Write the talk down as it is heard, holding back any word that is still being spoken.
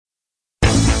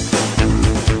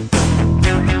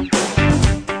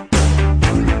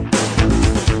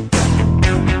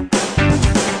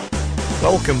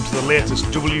welcome to the latest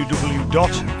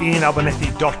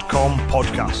www.ianabernethy.com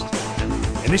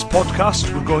podcast. In this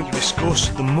podcast, we're going to discuss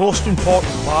the most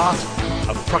important part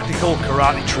of practical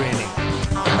karate training.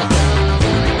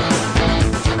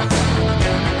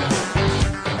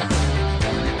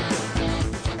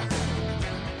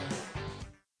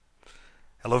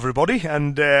 Hello everybody,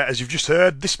 and as you've just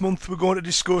heard, this month we're going to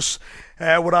discuss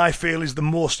what I feel is the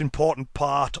most important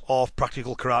part of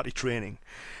practical karate training.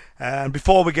 And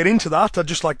before we get into that, I'd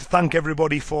just like to thank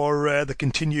everybody for the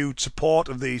continued support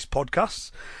of these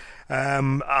podcasts.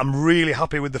 I'm really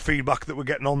happy with the feedback that we're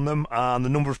getting on them and the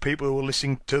number of people who are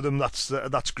listening to them. That's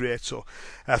great. So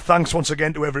thanks once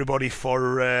again to everybody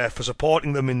for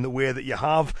supporting them in the way that you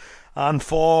have, and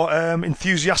for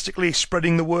enthusiastically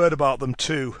spreading the word about them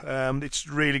too. It's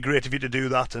really great of you to do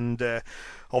that, and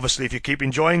obviously if you keep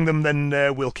enjoying them, then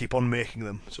we'll keep on making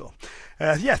them. So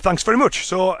thanks very much.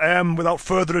 So without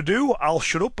further ado, I'll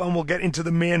shut up and we'll get into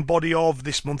the main body of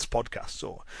this month's podcast.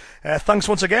 So thanks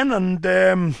once again, and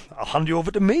I'll hand you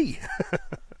over to me.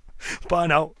 Bye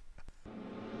now.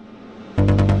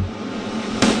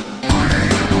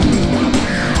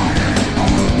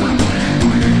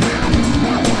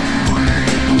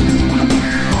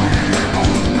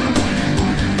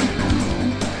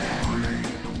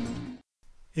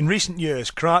 In recent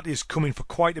years, karate is coming for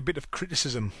quite a bit of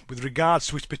criticism with regards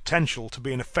to its potential to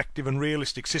be an effective and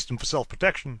realistic system for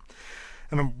self-protection.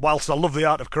 And whilst I love the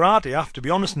art of karate, I have to be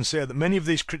honest and say that many of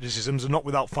these criticisms are not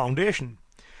without foundation.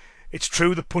 It's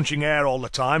true that punching air all the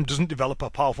time doesn't develop a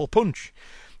powerful punch.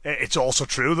 It's also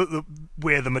true that the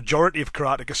way the majority of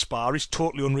karateka spar is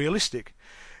totally unrealistic.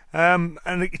 And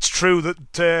it's true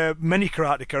that many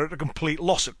karateka are at a complete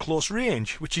loss at close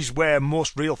range, which is where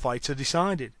most real fights are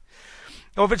decided.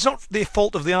 However, it's not the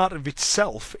fault of the art of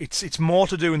itself. It's more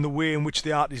to do in the way in which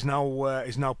the art is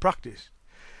now practiced.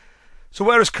 So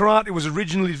whereas karate was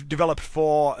originally developed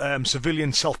for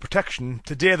civilian self-protection,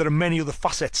 today there are many other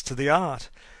facets to the art.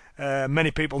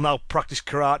 Many people now practice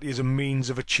karate as a means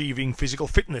of achieving physical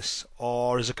fitness,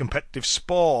 or as a competitive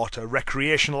sport, a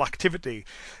recreational activity,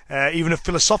 even a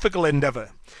philosophical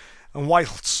endeavour. And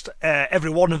whilst every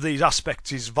one of these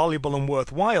aspects is valuable and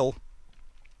worthwhile,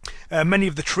 many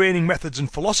of the training methods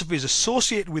and philosophies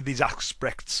associated with these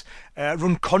aspects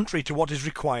run contrary to what is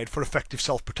required for effective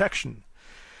self-protection.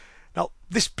 Now,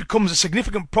 this becomes a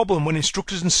significant problem when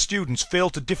instructors and students fail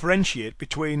to differentiate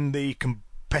between the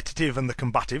competitive and the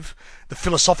combative, the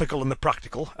philosophical and the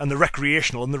practical, and the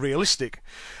recreational and the realistic.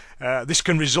 This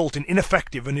can result in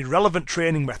ineffective and irrelevant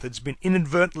training methods being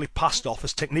inadvertently passed off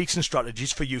as techniques and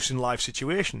strategies for use in live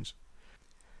situations.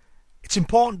 It's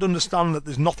important to understand that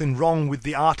there's nothing wrong with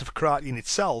the art of karate in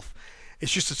itself.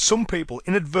 It's just that some people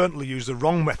inadvertently use the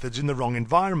wrong methods in the wrong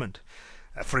environment.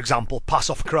 For example, pass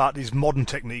off karate's modern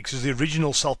techniques as the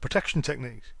original self-protection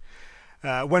techniques.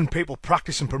 When people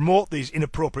practice and promote these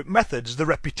inappropriate methods, the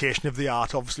reputation of the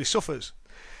art obviously suffers.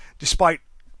 Despite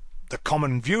the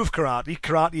common view of karate,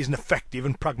 karate is an effective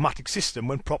and pragmatic system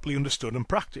when properly understood and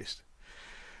practiced.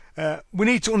 We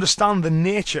need to understand the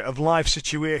nature of live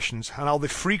situations and how they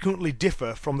frequently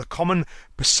differ from the common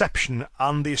perception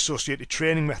and the associated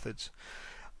training methods.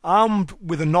 Armed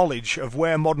with a knowledge of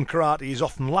where modern karate is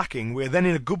often lacking, we are then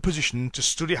in a good position to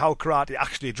study how karate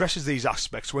actually addresses these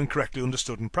aspects when correctly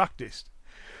understood and practiced.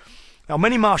 Now,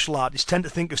 many martial artists tend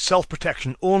to think of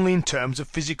self-protection only in terms of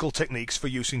physical techniques for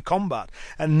use in combat,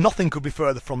 and nothing could be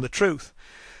further from the truth.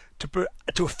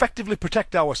 To effectively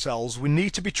protect ourselves, we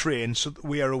need to be trained so that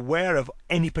we are aware of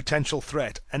any potential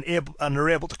threat and are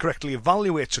able to correctly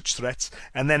evaluate such threats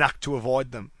and then act to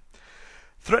avoid them.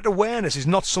 Threat awareness is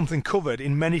not something covered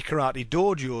in many karate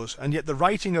dojos, and yet the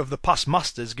writing of the past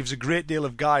masters gives a great deal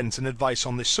of guidance and advice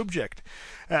on this subject,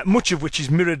 much of which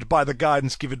is mirrored by the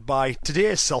guidance given by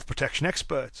today's self-protection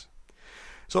experts.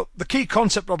 So the key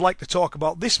concept I'd like to talk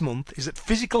about this month is that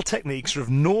physical techniques are of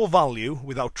no value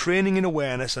without training in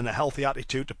awareness and a healthy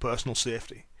attitude to personal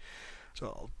safety. So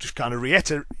I'll just kind of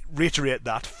reiterate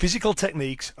that. Physical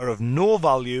techniques are of no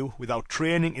value without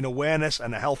training in awareness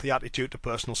and a healthy attitude to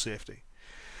personal safety.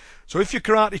 So if your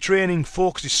karate training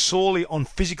focuses solely on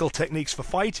physical techniques for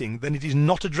fighting, then it is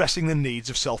not addressing the needs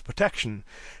of self-protection.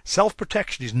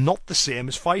 Self-protection is not the same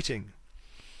as fighting.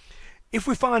 If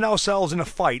we find ourselves in a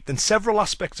fight, then several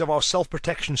aspects of our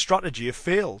self-protection strategy have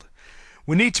failed.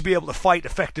 We need to be able to fight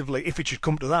effectively if it should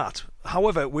come to that.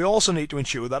 However, we also need to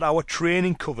ensure that our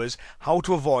training covers how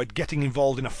to avoid getting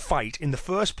involved in a fight in the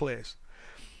first place.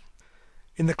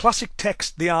 In the classic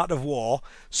text The Art of War,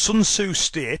 Sun Tzu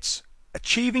states,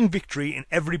 "Achieving victory in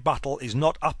every battle is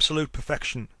not absolute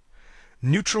perfection.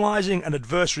 Neutralizing an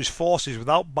adversary's forces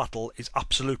without battle is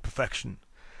absolute perfection.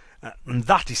 And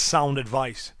that is sound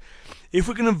advice. If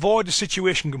we can avoid the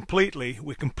situation completely,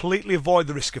 we completely avoid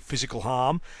the risk of physical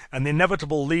harm and the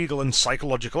inevitable legal and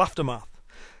psychological aftermath.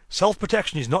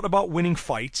 Self-protection is not about winning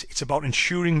fights, it's about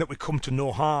ensuring that we come to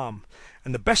no harm.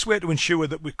 And the best way to ensure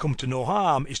that we come to no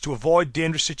harm is to avoid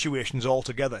dangerous situations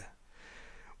altogether.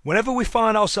 Whenever we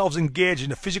find ourselves engaged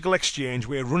in a physical exchange,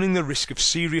 we are running the risk of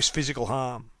serious physical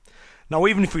harm. Now,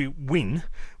 even if we win,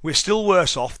 we're still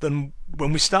worse off than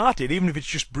when we started, even if it's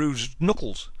just bruised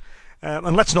knuckles.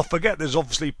 And let's not forget, there's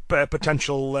obviously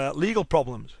potential legal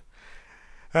problems.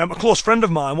 A close friend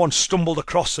of mine once stumbled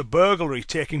across a burglary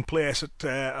taking place at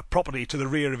a property to the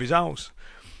rear of his house.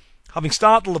 Having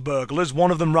startled the burglars,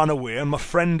 one of them ran away and my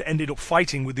friend ended up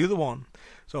fighting with the other one.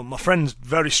 So my friend's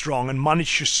very strong and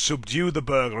managed to subdue the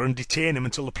burglar and detain him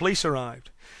until the police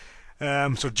arrived.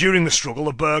 So during the struggle,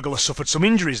 the burglar suffered some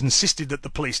injuries and insisted that the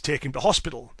police take him to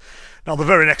hospital. Now, the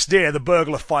very next day, the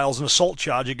burglar files an assault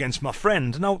charge against my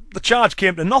friend. Now, the charge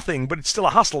came to nothing, but it's still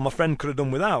a hassle my friend could have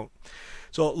done without.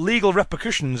 So legal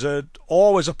repercussions are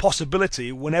always a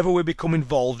possibility whenever we become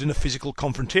involved in a physical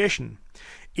confrontation,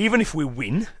 even if we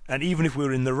win and even if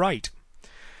we're in the right.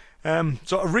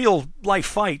 So a real life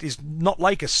fight is not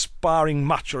like a sparring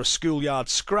match or a schoolyard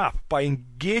scrap. By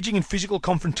engaging in physical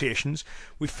confrontations,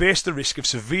 we face the risk of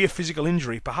severe physical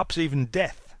injury, perhaps even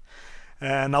death.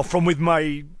 Now, from within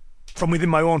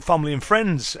my own family and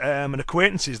friends and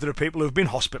acquaintances, there are people who have been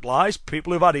hospitalised,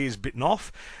 people who have had ears bitten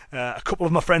off. A couple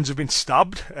of my friends have been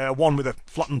stabbed, one with a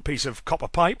flattened piece of copper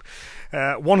pipe.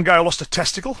 One guy lost a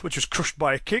testicle, which was crushed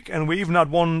by a kick, and we even had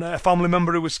one family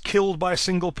member who was killed by a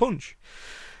single punch.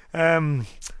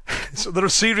 So there are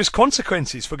serious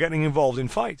consequences for getting involved in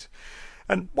fights.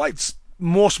 And whilst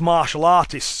most martial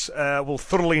artists will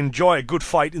thoroughly enjoy a good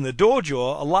fight in the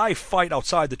dojo, a live fight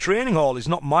outside the training hall is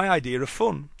not my idea of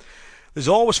fun. There's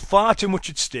always far too much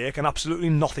at stake and absolutely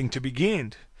nothing to be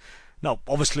gained. Now,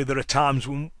 obviously there are times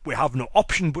when we have no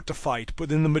option but to fight,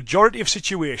 but in the majority of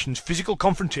situations, physical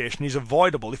confrontation is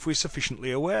avoidable if we're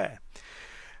sufficiently aware.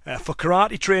 For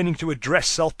karate training to address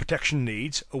self-protection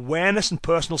needs, awareness and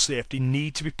personal safety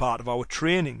need to be part of our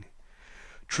training.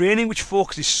 Training which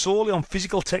focuses solely on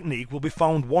physical technique will be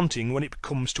found wanting when it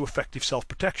comes to effective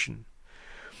self-protection.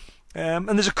 And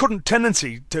there's a current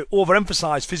tendency to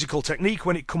overemphasize physical technique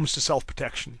when it comes to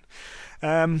self-protection.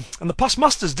 And the past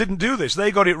masters didn't do this.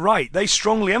 They got it right. They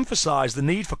strongly emphasized the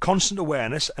need for constant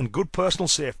awareness and good personal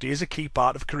safety as a key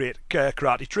part of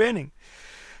karate training.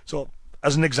 So,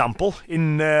 as an example,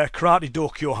 in Karate Do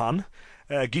Kyohan,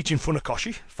 Gichin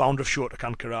Funakoshi, founder of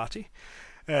Shotokan Karate,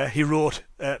 he wrote,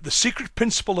 "The secret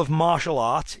principle of martial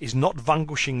art is not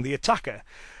vanquishing the attacker,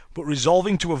 but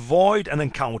resolving to avoid an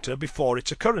encounter before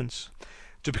its occurrence.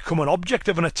 To become an object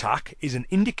of an attack is an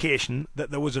indication that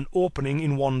there was an opening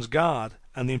in one's guard,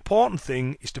 and the important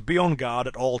thing is to be on guard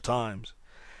at all times."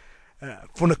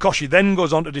 Funakoshi then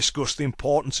goes on to discuss the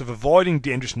importance of avoiding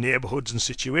dangerous neighbourhoods and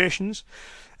situations,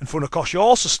 and Funakoshi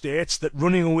also states that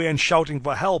running away and shouting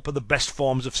for help are the best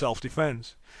forms of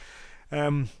self-defence.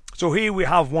 So here we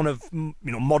have one of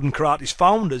modern karate's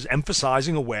founders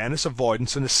emphasising awareness,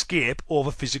 avoidance and escape over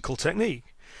physical technique.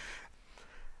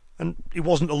 And he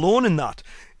wasn't alone in that.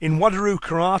 In Wado-ryu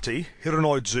Karate,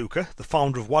 Hironori Zuka, the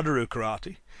founder of Wado-ryu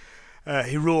Karate,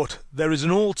 he wrote, "There is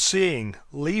an old saying,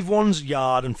 leave one's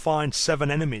yard and find 7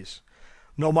 enemies.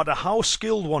 No matter how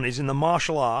skilled one is in the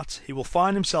martial arts, he will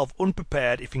find himself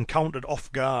unprepared if encountered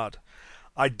off guard.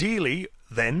 Ideally,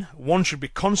 then, one should be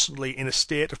constantly in a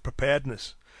state of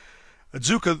preparedness."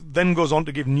 Zuka then goes on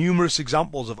to give numerous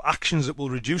examples of actions that will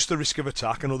reduce the risk of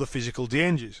attack and other physical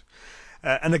dangers.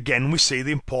 And again, we see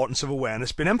the importance of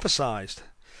awareness being emphasised.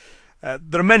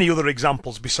 There are many other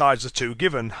examples besides the two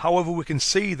given. However, we can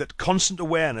see that constant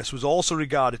awareness was also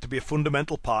regarded to be a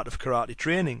fundamental part of karate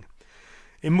training.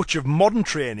 In much of modern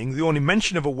training, the only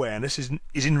mention of awareness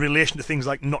is in relation to things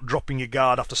like not dropping your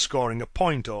guard after scoring a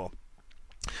point or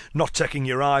not taking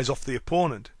your eyes off the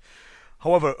opponent.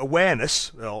 However,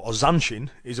 awareness, or zanshin,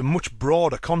 is a much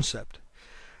broader concept.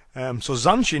 So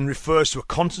zanshin refers to a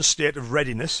constant state of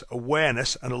readiness,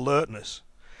 awareness and alertness.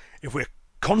 If we're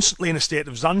constantly in a state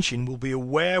of zanshin, we'll be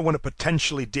aware when a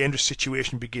potentially dangerous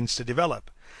situation begins to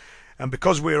develop. And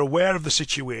because we're aware of the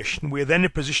situation, we're then in a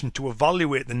position to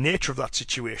evaluate the nature of that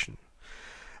situation.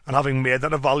 And having made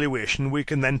that evaluation, we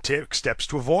can then take steps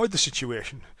to avoid the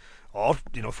situation. Or,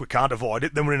 if we can't avoid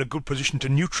it, then we're in a good position to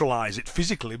neutralise it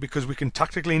physically because we can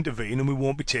tactically intervene and we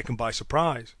won't be taken by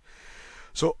surprise.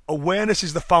 So awareness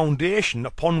is the foundation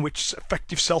upon which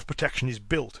effective self-protection is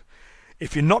built.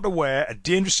 If you're not aware, a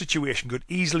dangerous situation could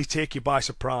easily take you by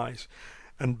surprise.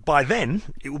 And by then,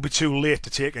 it will be too late to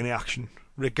take any action.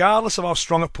 Regardless of how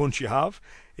strong a punch you have,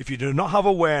 If you do not have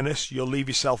awareness, you'll leave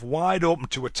yourself wide open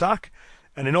to attack,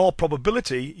 and in all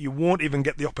probability, you won't even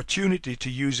get the opportunity to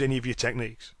use any of your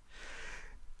techniques.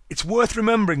 It's worth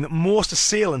remembering that most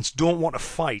assailants don't want to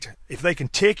fight. If they can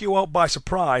take you out by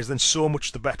surprise, then so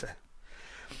much the better.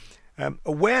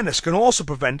 Awareness can also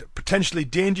prevent potentially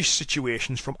dangerous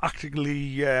situations from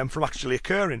actually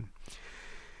occurring.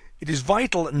 It is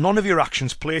vital that none of your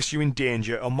actions place you in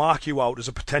danger or mark you out as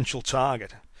a potential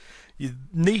target. You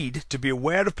need to be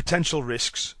aware of potential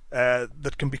risks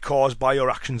that can be caused by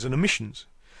your actions and omissions.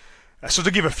 So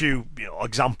to give a few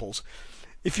examples,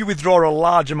 if you withdraw a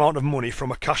large amount of money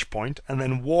from a cash point and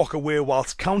then walk away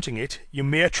whilst counting it, you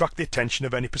may attract the attention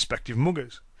of any prospective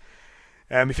muggers.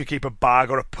 If you keep a bag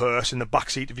or a purse in the back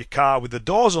seat of your car with the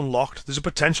doors unlocked, there's a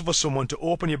potential for someone to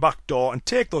open your back door and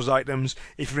take those items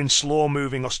if you're in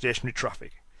slow-moving or stationary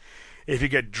traffic. If you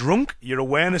get drunk, your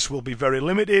awareness will be very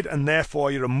limited and therefore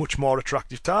you're a much more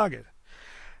attractive target.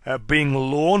 Being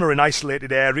alone or in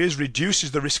isolated areas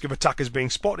reduces the risk of attackers being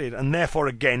spotted and therefore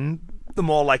again, they're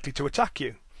more likely to attack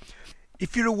you.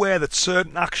 If you're aware that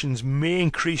certain actions may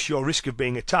increase your risk of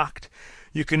being attacked,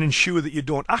 you can ensure that you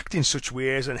don't act in such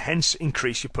ways and hence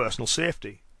increase your personal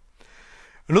safety.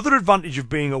 Another advantage of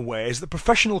being aware is that the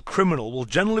professional criminal will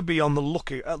generally be on the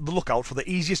lookout for the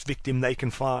easiest victim they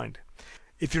can find.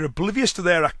 If you're oblivious to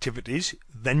their activities,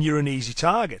 then you're an easy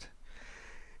target.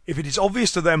 If it is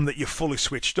obvious to them that you're fully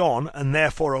switched on and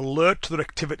therefore alert to their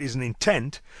activities and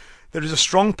intent, there is a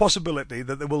strong possibility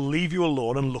that they will leave you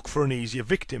alone and look for an easier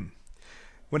victim.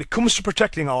 When it comes to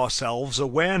protecting ourselves,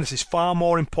 awareness is far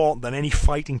more important than any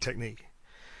fighting technique.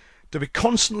 To be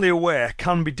constantly aware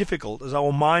can be difficult as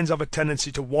our minds have a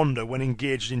tendency to wander when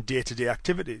engaged in day-to-day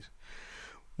activities.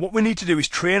 What we need to do is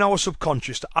train our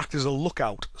subconscious to act as a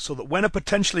lookout so that when a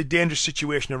potentially dangerous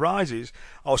situation arises,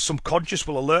 our subconscious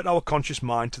will alert our conscious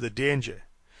mind to the danger.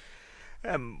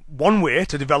 One way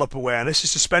to develop awareness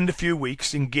is to spend a few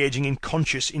weeks engaging in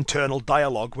conscious internal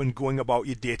dialogue when going about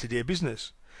your day-to-day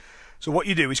business. So what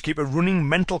you do is keep a running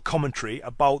mental commentary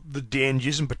about the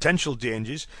dangers and potential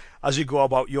dangers as you go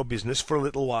about your business for a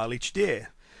little while each day.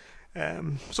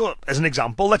 So, as an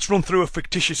example, let's run through a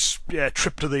fictitious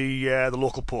trip to the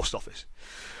local post office.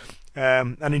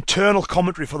 An internal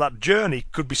commentary for that journey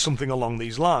could be something along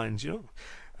these lines.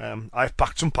 I've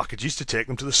packed some packages to take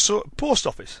them to the post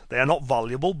office. They are not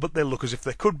valuable, but they look as if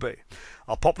they could be.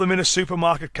 I'll pop them in a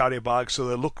supermarket carry bag so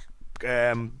they look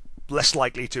less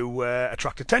likely to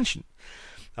attract attention.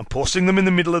 I'm posting them in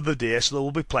the middle of the day so there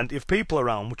will be plenty of people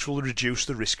around, which will reduce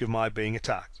the risk of my being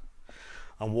attacked.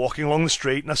 I'm walking along the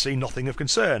street and I see nothing of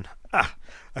concern.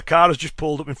 A car has just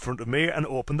pulled up in front of me and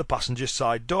opened the passenger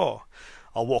side door.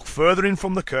 I'll walk further in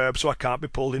from the curb so I can't be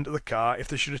pulled into the car if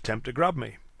they should attempt to grab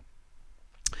me.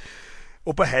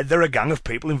 Up ahead there are a gang of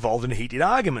people involved in a heated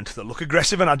argument. They look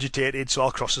aggressive and agitated, so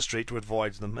I'll cross the street to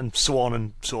avoid them, and so on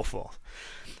and so forth.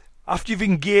 After you've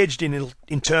engaged in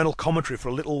internal commentary for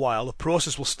a little while, the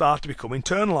process will start to become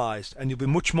internalised and you'll be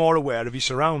much more aware of your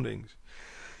surroundings.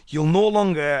 You'll no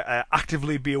longer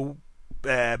actively be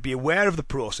aware of the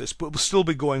process, but it will still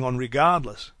be going on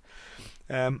regardless.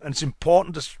 And it's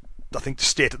important, to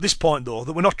state at this point, though,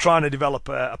 that we're not trying to develop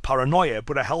a paranoia,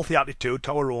 but a healthy attitude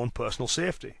to our own personal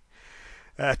safety.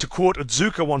 To quote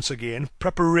Otsuka once again,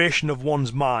 preparation of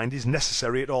one's mind is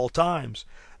necessary at all times,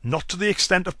 not to the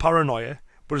extent of paranoia,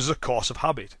 but as a course of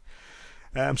habit.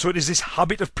 So it is this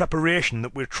habit of preparation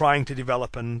that we're trying to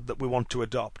develop and that we want to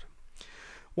adopt.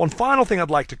 One final thing I'd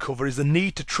like to cover is the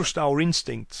need to trust our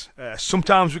instincts.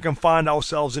 Sometimes we can find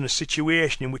ourselves in a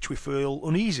situation in which we feel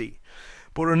uneasy,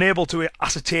 but are unable to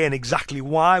ascertain exactly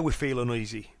why we feel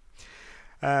uneasy.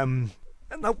 And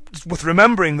it's worth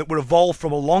remembering that we're evolved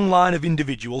from a long line of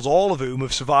individuals, all of whom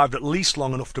have survived at least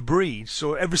long enough to breed,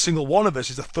 so every single one of us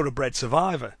is a thoroughbred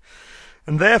survivor.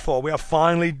 And therefore we have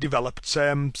finally developed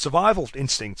survival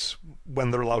instincts when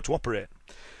they're allowed to operate.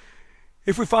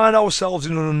 If we find ourselves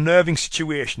in an unnerving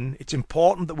situation, it's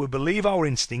important that we believe our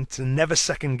instincts and never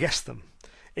second guess them.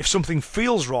 If something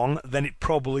feels wrong, then it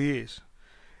probably is.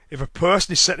 If a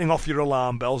person is setting off your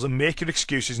alarm bells, and make your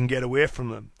excuses and get away from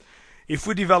them. If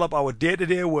we develop our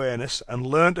day-to-day awareness and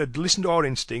learn to listen to our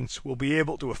instincts, we'll be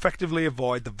able to effectively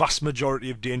avoid the vast majority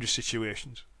of dangerous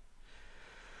situations.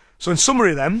 So in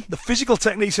summary then, the physical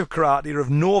techniques of karate are of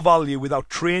no value without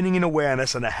training in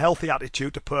awareness and a healthy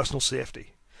attitude to personal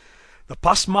safety. The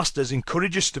past masters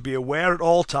encourage us to be aware at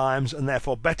all times and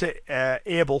therefore better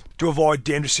able to avoid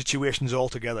dangerous situations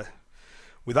altogether.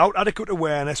 Without adequate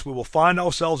awareness, we will find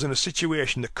ourselves in a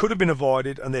situation that could have been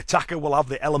avoided, and the attacker will have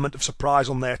the element of surprise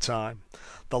on their time.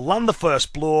 They'll land the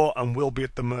first blow and will be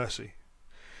at the mercy.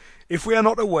 If we are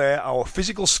not aware, our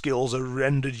physical skills are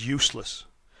rendered useless.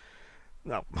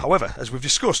 Now, however, as we've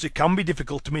discussed, it can be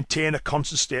difficult to maintain a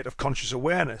constant state of conscious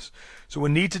awareness, so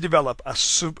we need to develop a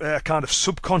kind of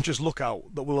subconscious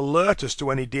lookout that will alert us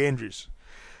to any dangers.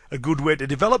 A good way to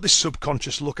develop this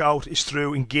subconscious lookout is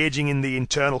through engaging in the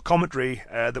internal commentary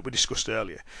that we discussed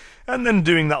earlier, and then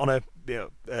doing that on a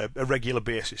regular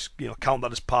basis. Count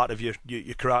that as part of your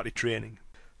karate training.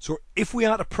 So if we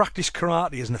are to practice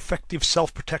karate as an effective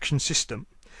self-protection system,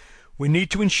 we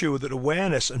need to ensure that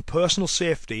awareness and personal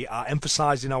safety are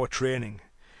emphasized in our training.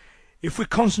 If we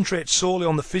concentrate solely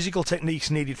on the physical techniques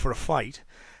needed for a fight,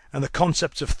 and the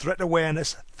concepts of threat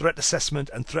awareness, threat assessment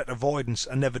and threat avoidance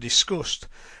are never discussed,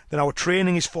 then our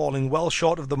training is falling well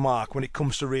short of the mark when it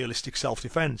comes to realistic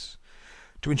self-defense.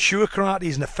 To ensure karate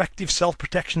is an effective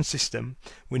self-protection system,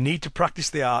 we need to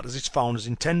practice the art as its founders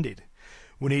intended.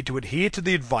 We need to adhere to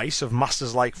the advice of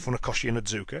masters like Funakoshi and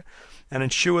Otsuka, and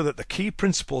ensure that the key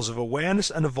principles of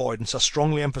awareness and avoidance are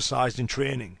strongly emphasized in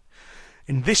training.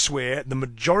 In this way, the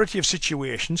majority of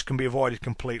situations can be avoided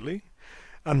completely,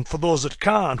 and for those that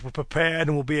can't, we're prepared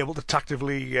and will be able to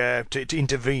tactically to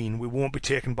intervene. We won't be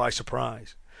taken by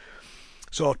surprise.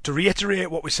 So, to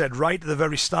reiterate what we said right at the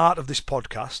very start of this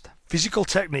podcast, physical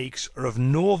techniques are of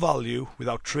no value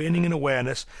without training in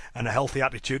awareness and a healthy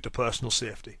attitude to personal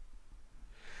safety.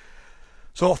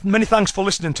 So, many thanks for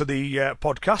listening to the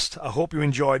podcast. I hope you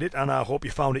enjoyed it and I hope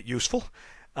you found it useful.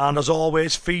 And as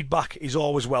always, feedback is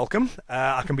always welcome.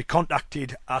 I can be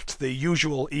contacted at the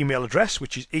usual email address,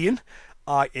 which is Ian,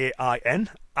 IAIN,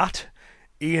 at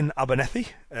Ian Abernethy,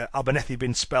 Abernethy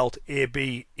being spelled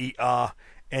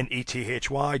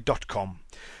ABERNETHY.com.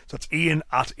 So that's Ian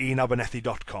at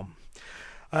ianabernethy.com.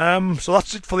 So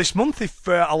that's it for this month.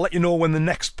 I'll let you know when the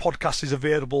next podcast is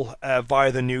available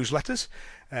via the newsletters.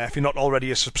 If you're not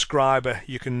already a subscriber,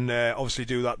 you can obviously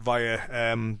do that via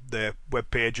the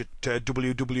webpage at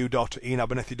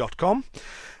www.ianabernethy.com.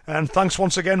 And thanks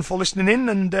once again for listening in,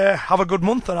 and have a good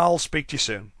month, and I'll speak to you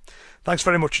soon. Thanks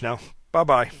very much now.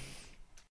 Bye-bye.